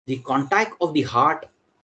 The contact of the heart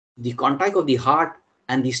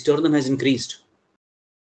and the sternum has increased.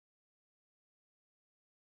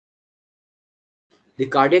 The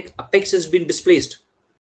cardiac apex has been displaced.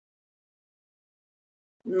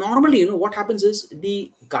 Normally, what happens is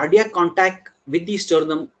the cardiac contact with the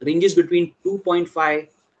sternum ranges between 2.5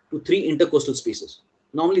 to 3 intercostal spaces.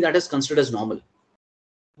 Normally, that is considered as normal.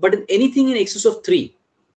 But anything in excess of 3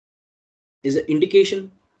 is an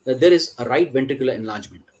indication that there is a right ventricular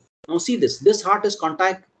enlargement. Now see this. This heart is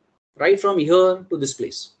contact right from here to this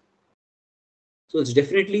place. So it's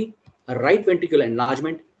definitely a right ventricular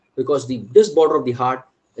enlargement because this border of the heart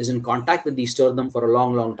is in contact with the sternum for a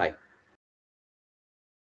long, long time.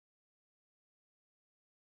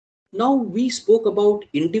 Now we spoke about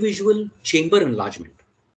individual chamber enlargement.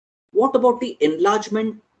 What about the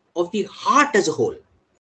enlargement of the heart as a whole,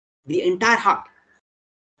 the entire heart?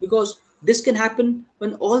 Because this can happen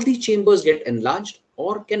when all the chambers get enlarged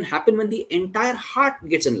or can happen when the entire heart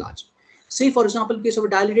gets enlarged. Say, for example, in case of a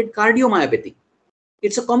dilated cardiomyopathy,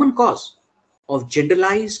 it's a common cause of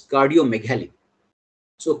generalized cardiomegaly.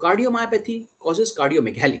 So cardiomyopathy causes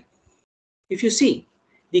cardiomegaly. If you see,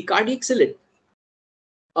 the cardiac slit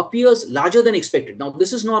appears larger than expected. Now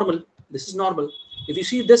this is normal. This is normal. If you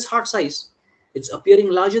see this heart size, it's appearing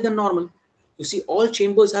larger than normal. You see all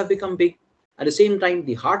chambers have become big. At the same time,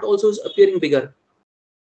 the heart also is appearing bigger.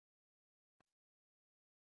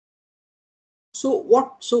 So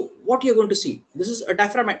what you're going to see? This is a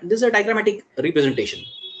diagrammatic representation.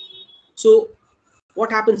 So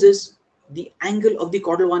what happens is the angle of the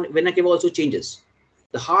caudal vena cava also changes.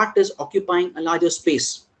 The heart is occupying a larger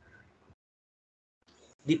space.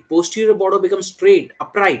 The posterior border becomes straight,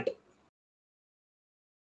 upright.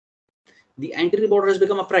 The anterior border has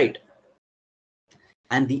become upright.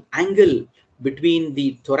 And the angle between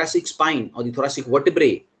the thoracic spine or the thoracic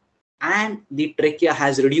vertebrae and the trachea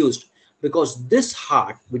has reduced because this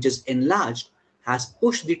heart, which is enlarged, has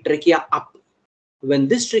pushed the trachea up. When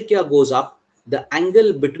this trachea goes up, the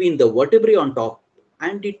angle between the vertebrae on top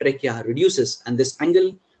and the trachea reduces, and this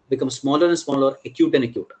angle becomes smaller and smaller, acute and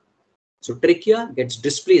acute. So trachea gets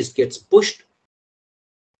displaced, gets pushed.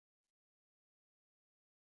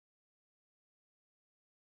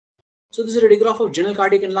 So this is a radiograph of general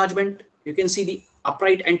cardiac enlargement. You can see the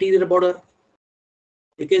upright anterior border.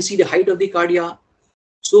 You can see the height of the cardia.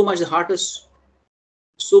 So much the heart is,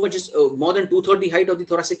 so much is more than 2/3 the height of the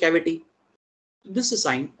thoracic cavity. This is a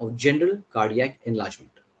sign of general cardiac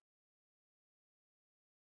enlargement.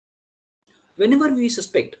 Whenever we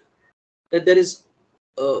suspect that there is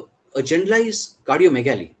a generalized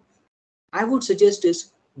cardiomegaly, I would suggest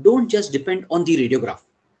is don't just depend on the radiograph.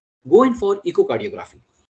 Go in for echocardiography.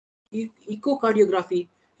 Echocardiography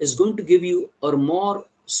is going to give you a more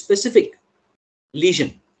specific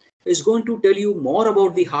lesion. It's going to tell you more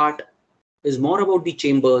about the heart, is more about the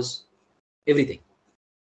chambers, everything.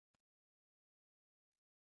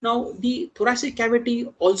 Now, the thoracic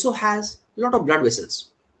cavity also has a lot of blood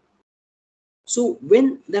vessels. So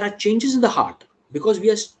when there are changes in the heart, because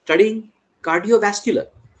we are studying cardiovascular,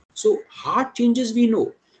 so heart changes we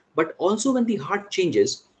know, but also when the heart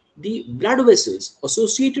changes, the blood vessels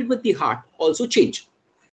associated with the heart also change.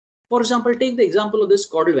 For example, take the example of this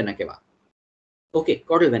caudal vena cava. Okay,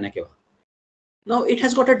 caudal vena cava. Now it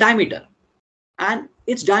has got a diameter, and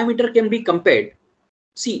its diameter can be compared.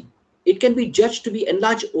 See, it can be judged to be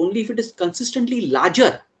enlarged only if it is consistently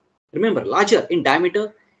larger. Remember, larger in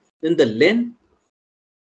diameter than the length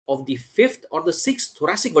of the fifth or the sixth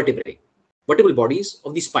thoracic vertebral bodies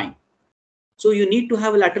of the spine. So you need to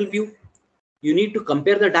have a lateral view. You need to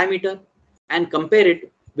compare the diameter and compare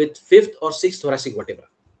it with fifth or sixth thoracic vertebra.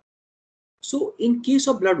 So in case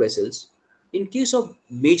of blood vessels, in case of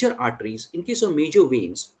major arteries, in case of major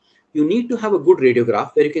veins, you need to have a good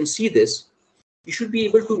radiograph where you can see this. You should be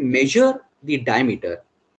able to measure the diameter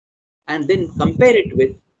and then compare it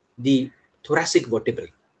with the thoracic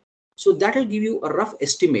vertebrae. So that will give you a rough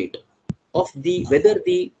estimate of whether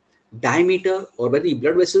the diameter or whether the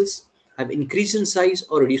blood vessels have increased in size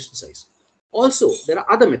or reduced in size. Also, there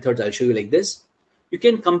are other methods I'll show you like this. You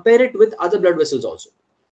can compare it with other blood vessels also.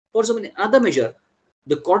 For example, in another measure,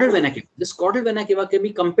 the caudal vena cava. This caudal vena cava can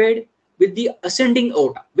be compared with the descending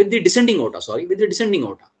aorta. The descending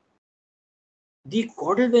aorta. The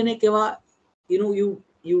caudal vena cava, you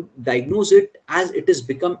diagnose it as it has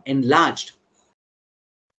become enlarged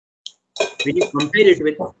when you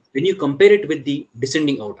compare it with the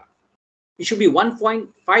descending aorta. It should be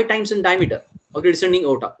 1.5 times in diameter of the descending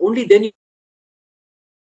aorta. Only then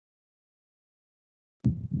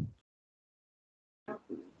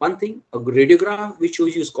one thing, a radiograph which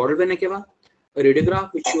shows you caudal vena cava, a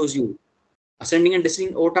radiograph which shows you ascending and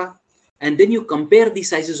descending aorta, and then you compare the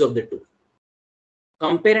sizes of the two.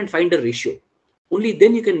 Compare and find a ratio. Only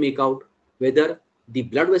then you can make out whether the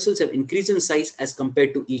blood vessels have increased in size as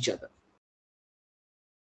compared to each other.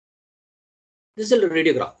 This is a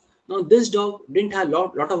radiograph. Now this dog didn't have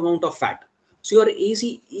lot of amount of fat. So you are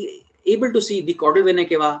able to see the caudal vena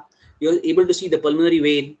cava, you're able to see the pulmonary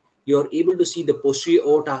vein, you're able to see the posterior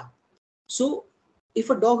aorta. So if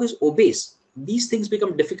a dog is obese, these things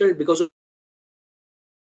become difficult because of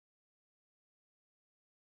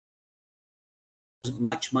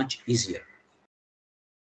much easier.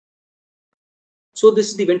 So this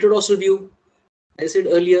is the ventrodorsal view. As I said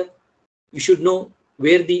earlier, you should know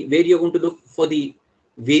where you're going to look for the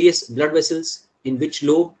various blood vessels in which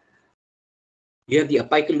lobe. You have the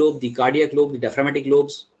apical lobe, the cardiac lobe, the diaphragmatic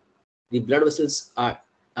lobes. The blood vessels are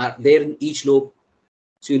there in each lobe.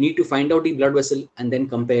 So you need to find out the blood vessel and then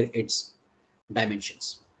compare its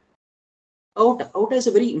dimensions. Aorta is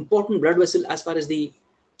a very important blood vessel as far as the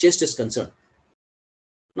chest is concerned.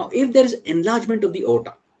 Now, if there is enlargement of the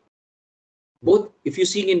aorta, both if you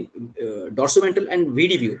see in dorsoventral and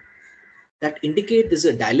VD view, that indicate there's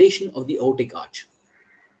a dilation of the aortic arch.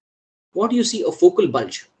 What do you see? A focal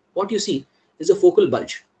bulge. What you see is a focal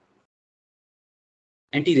bulge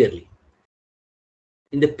anteriorly.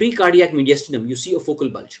 In the precardiac mediastinum, you see a focal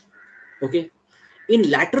bulge. Okay. In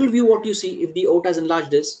lateral view, what you see, if the aorta is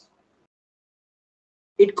enlarged, is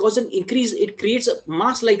it causes an increase. It creates a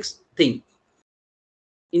mass-like thing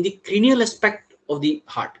in the cranial aspect of the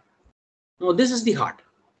heart. Now, this is the heart.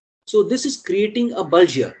 So this is creating a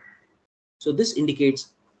bulge here. So this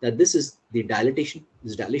indicates that this is the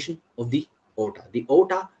dilation of the aorta. The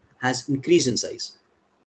aorta has increased in size.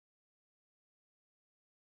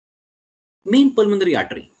 Main pulmonary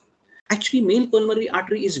artery. Actually, main pulmonary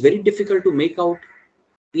artery is very difficult to make out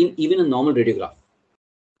in even a normal radiograph.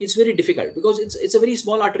 It's very difficult because it's a very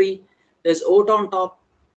small artery. There's aorta on top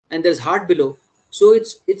and there's heart below. So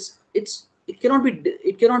it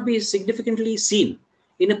cannot be significantly seen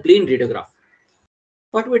in a plain radiograph.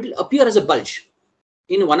 But it will appear as a bulge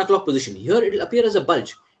in 1 o'clock position. Here it will appear as a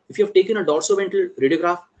bulge. If you have taken a dorsoventral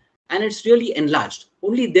radiograph and it's really enlarged,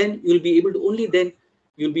 only then you'll be able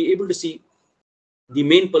to see the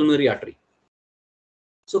main pulmonary artery.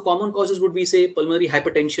 So common causes would be, say, pulmonary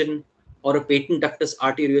hypertension or a patent ductus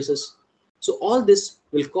arteriosus. So all this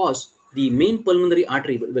will cause the main pulmonary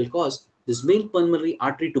artery will cause this main pulmonary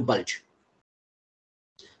artery to bulge.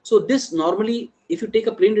 So this normally, if you take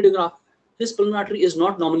a plain radiograph, this pulmonary artery is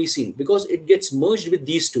not normally seen because it gets merged with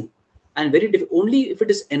these two, and only if it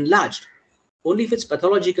is enlarged, only if it's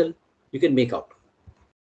pathological, you can make out.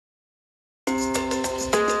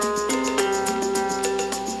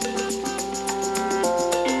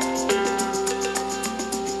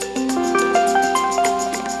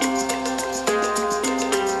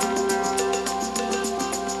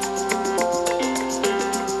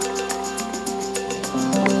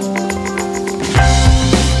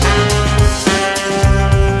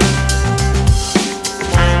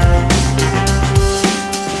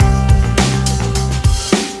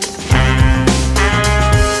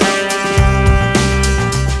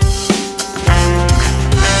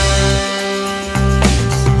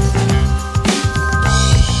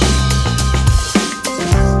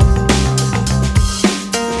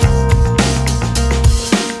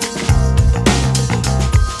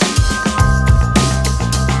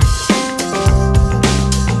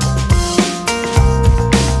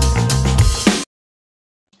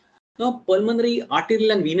 Now, pulmonary, arterial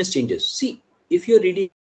and venous changes. See, if you're reading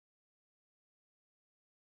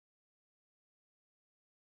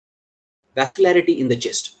vascularity in the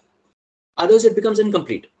chest, otherwise it becomes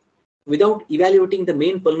incomplete without evaluating the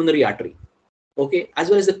main pulmonary artery, okay, as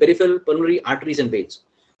well as the peripheral pulmonary arteries and veins.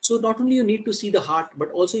 So not only you need to see the heart, but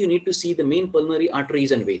also you need to see the main pulmonary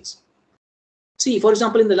arteries and veins. See, for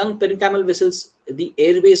example, in the lung parenchymal vessels, the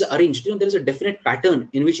airways are arranged. There is a definite pattern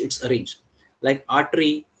in which it's arranged, like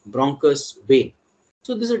artery, bronchus, vein.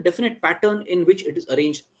 So there's a definite pattern in which it is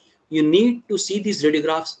arranged. You need to see these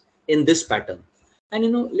radiographs in this pattern.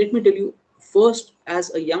 And let me tell you, first, as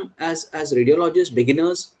radiologists,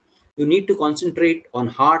 beginners, you need to concentrate on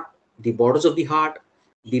heart, the borders of the heart,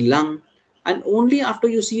 the lung, and only after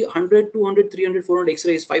you see 100, 200, 300, 400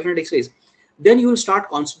 X-rays, 500 X-rays, then you start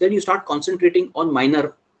concentrating on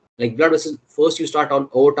minor, like blood vessels. First, you start on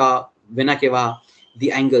aorta, vena cava,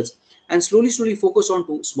 the angles, and slowly focus on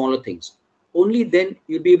to smaller things. Only then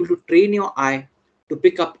you'll be able to train your eye to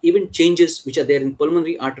pick up even changes which are there in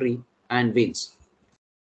pulmonary artery and veins.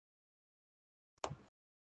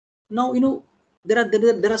 Now, there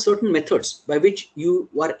are certain methods by which you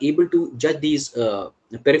are able to judge these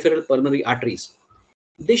peripheral pulmonary arteries.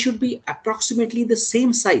 They should be approximately the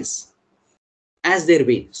same size as their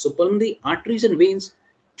veins. So pulmonary arteries and veins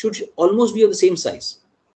should almost be of the same size.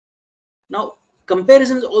 Now,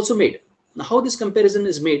 comparison is also made. Now, how this comparison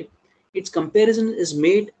is made? Its comparison is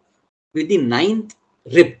made with the 9th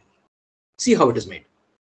rib. See how it is made.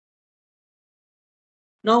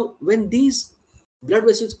 Now, when these blood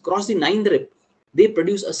vessels cross the 9th rib, they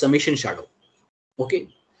produce a summation shadow. Okay,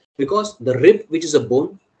 because the rib, which is a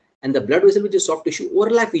bone, and the blood vessel, which is soft tissue,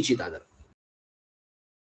 overlap each other.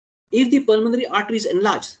 If the pulmonary artery is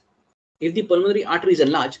enlarged,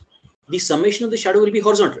 the summation of the shadow will be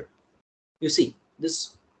horizontal. You see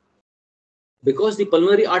this, because the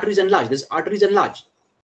pulmonary artery is enlarged, this artery is enlarged,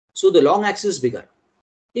 so the long axis is bigger.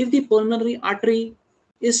 If the pulmonary artery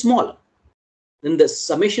is small, then the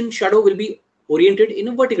summation shadow will be oriented in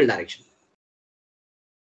a vertical direction.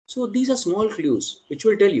 So these are small clues which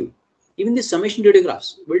will tell you, even the summation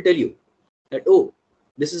radiographs will tell you that, oh,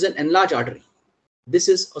 this is an enlarged artery, this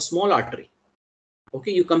is a small artery.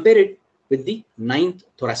 Okay, you compare it with the 9th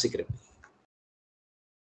thoracic rib.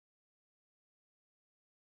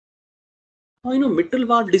 Now, mitral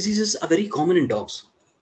valve diseases are very common in dogs.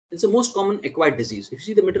 It's the most common acquired disease. If you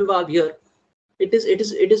see the mitral valve here, it is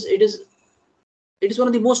one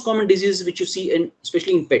of the most common diseases which you see in,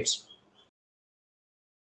 especially in pets.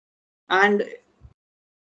 And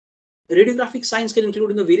radiographic signs can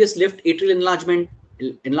include various left atrial enlargement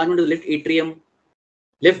of the left atrium,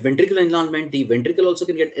 left ventricular enlargement. The ventricle also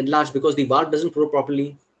can get enlarged because the valve doesn't flow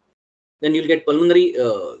properly. Then you'll get pulmonary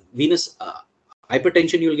venous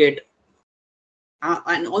hypertension. You'll get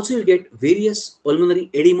and also you'll get various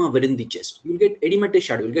pulmonary edema within the chest. You'll get edematous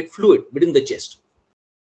shadow. You'll get fluid within the chest.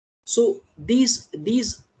 So these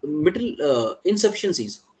mitral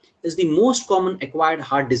insufficiencies is the most common acquired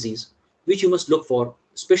heart disease which you must look for,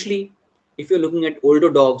 especially if you're looking at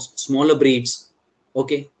older dogs, smaller breeds.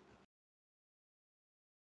 Okay.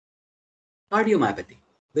 Cardiomyopathy,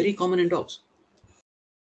 very common in dogs.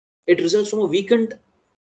 It results from a weakened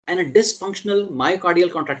and a dysfunctional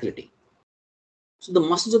myocardial contractility. So the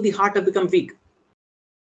muscles of the heart have become weak.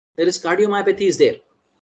 There is cardiomyopathy is there.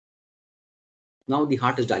 Now the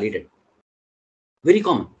heart is dilated. Very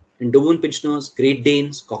common in Doberman Pinchners, Great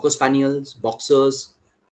Danes, Cocker Spaniels, Boxers.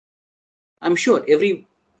 I'm sure every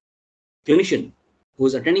clinician who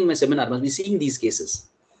is attending my seminar must be seeing these cases.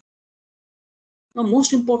 Now,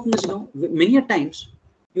 most important is, many a times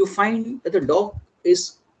you find that the dog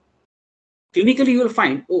is, clinically you will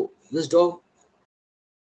find, oh, this dog,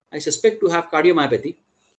 I suspect to have cardiomyopathy,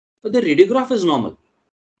 but the radiograph is normal.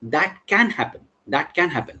 That can happen.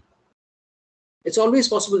 It's always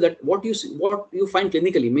possible that what you find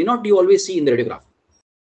clinically may not you always see in the radiograph.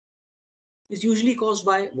 It's usually caused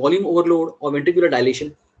by volume overload or ventricular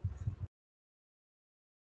dilation.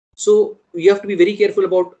 So you have to be very careful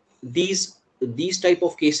about these type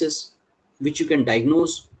of cases, which you can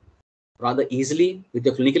diagnose rather easily with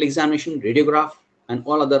the clinical examination, radiograph, and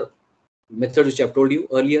all other methods which I've told you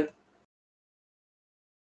earlier.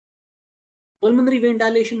 Pulmonary vein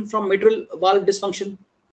dilation from mitral valve dysfunction.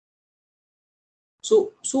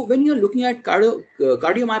 So when you're looking at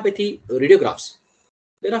cardiomyopathy radiographs,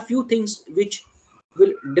 there are few things which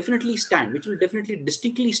will definitely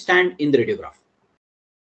distinctly stand in the radiograph.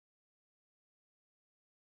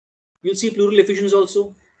 You'll see pleural effusions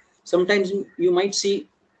also. Sometimes you might see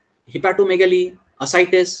hepatomegaly,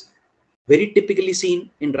 ascites, very typically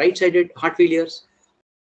seen in right-sided heart failures.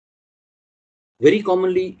 Very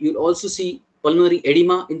commonly, you'll also see pulmonary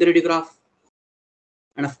edema in the radiograph.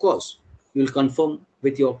 And of course, you'll confirm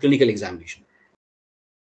with your clinical examination.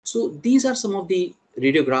 So these are some of the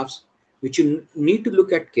radiographs which you need to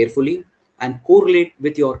look at carefully and correlate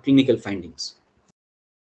with your clinical findings.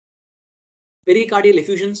 Pericardial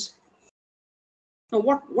effusions. Now,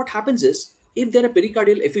 what happens is, if there are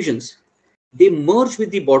pericardial effusions, they merge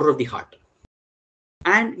with the border of the heart.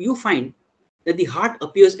 And you find that the heart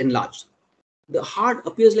appears enlarged. The heart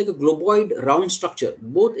appears like a globoid round structure,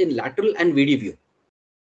 both in lateral and video view.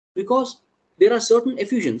 Because there are certain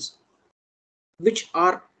effusions which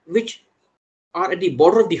are at the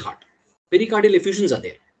border of the heart. Pericardial effusions are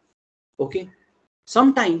there. Okay.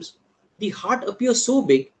 Sometimes the heart appears so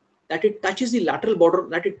big that it touches the lateral border,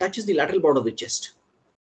 of the chest.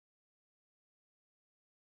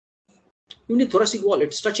 Even the thoracic wall,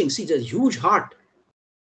 it's touching. See, there's a huge heart.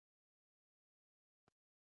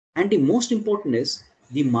 And the most important is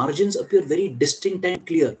the margins appear very distinct and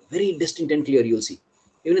clear. You'll see.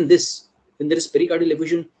 Even in this, when there is pericardial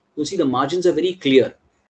effusion, you'll see the margins are very clear.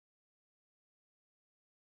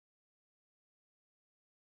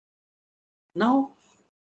 Now,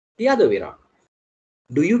 the other way around.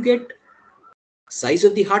 Do you get size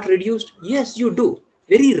of the heart reduced? Yes, you do.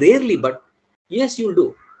 Very rarely, but yes, you'll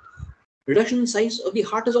do. Reduction in size of the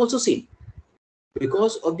heart is also seen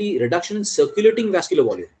because of the reduction in circulating vascular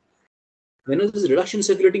volume. When there is reduction in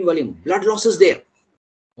circulating volume, blood loss is there.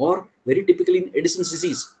 Or very typically in Addison's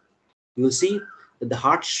disease, you will see that the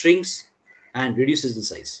heart shrinks and reduces in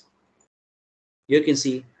size. Here you can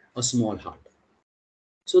see a small heart.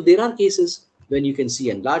 So there are cases when you can see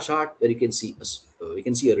a enlarged heart, where you can see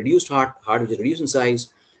a reduced heart which is reduced in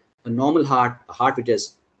size, a normal heart, a heart which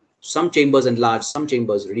has Some chambers enlarged, some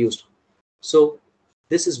chambers reduced. So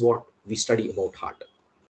this is what we study about heart.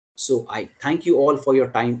 So I thank you all for your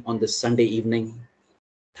time on this Sunday evening.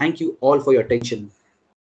 Thank you all for your attention.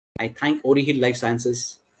 I thank Oriheal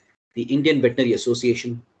Lifesciences, the Indian Veterinary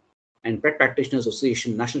Association, and Pet Practitioners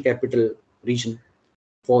Association, National Capital Region,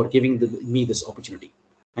 for giving me this opportunity.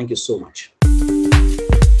 Thank you so much.